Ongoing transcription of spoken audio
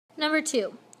Number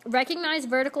 2, recognize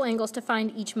vertical angles to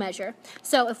find each measure.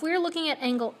 So if we're looking at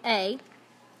angle A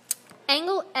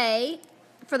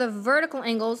for the vertical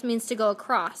angles means to go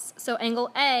across. So angle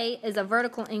A is a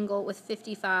vertical angle with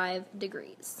 55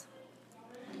 degrees.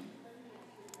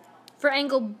 For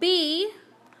angle B,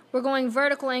 we're going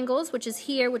vertical angles, which is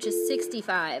here, which is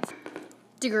 65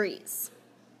 degrees.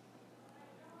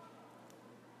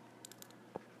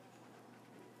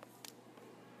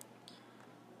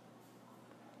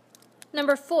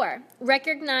 Number 4,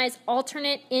 recognize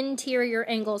alternate interior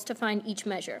angles to find each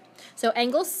measure. So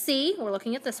angle C, we're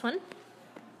looking at this one.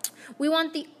 We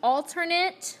want the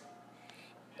alternate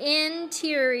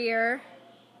interior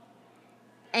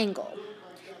angle.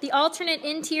 The alternate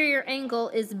interior angle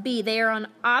is B. They are on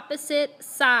opposite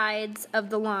sides of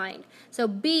the line. So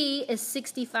B is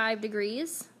 65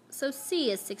 degrees, so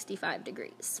C is 65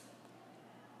 degrees.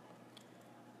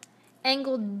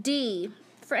 Angle D.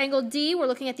 For angle D, we're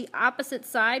looking at the opposite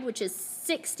side, which is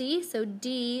 60, so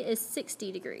D is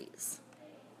 60 degrees.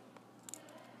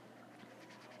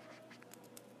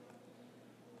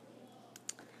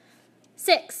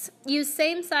 Six, use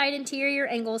same side interior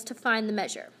angles to find the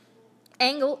measure.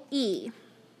 Angle E.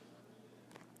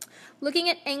 Looking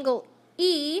at angle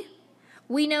E,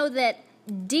 we know that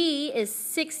D is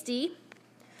 60,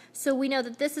 so we know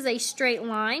that this is a straight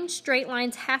line. Straight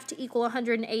lines have to equal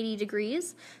 180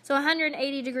 degrees. So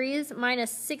 180 degrees minus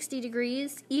 60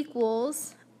 degrees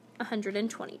equals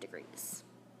 120 degrees.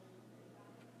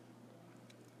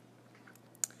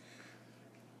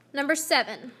 Number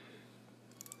 7.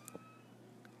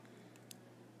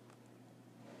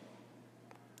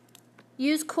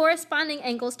 Use corresponding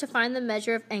angles to find the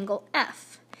measure of angle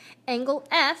F. Angle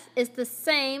F is the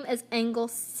same as angle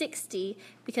 60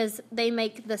 because they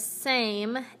make the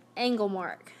same angle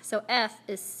mark. So F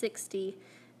is 60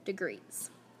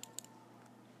 degrees.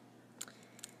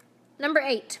 Number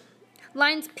 8.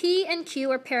 Lines P and Q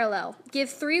are parallel. Give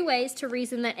 3 ways to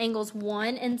reason that angles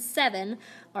 1 and 7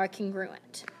 are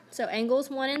congruent. So angles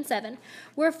 1 and 7.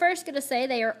 We're first going to say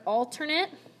they are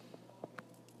alternate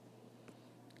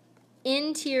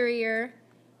interior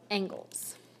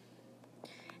angles.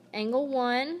 Angle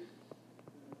 1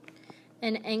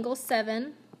 and angle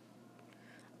 7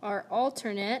 are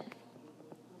alternate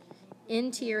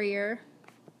interior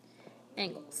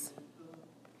angles.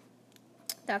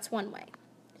 That's one way.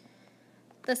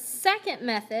 The second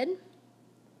method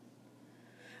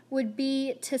would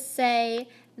be to say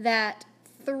that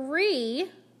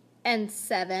 3 and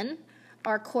 7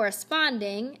 are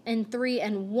corresponding and 3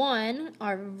 and 1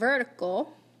 are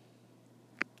vertical.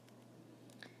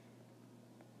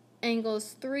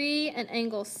 Angles 3 and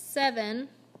angle 7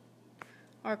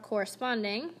 are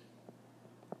corresponding.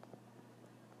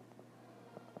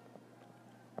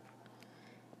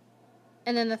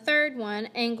 And then the third one,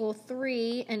 angle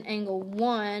 3 and angle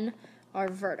 1 are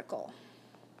vertical.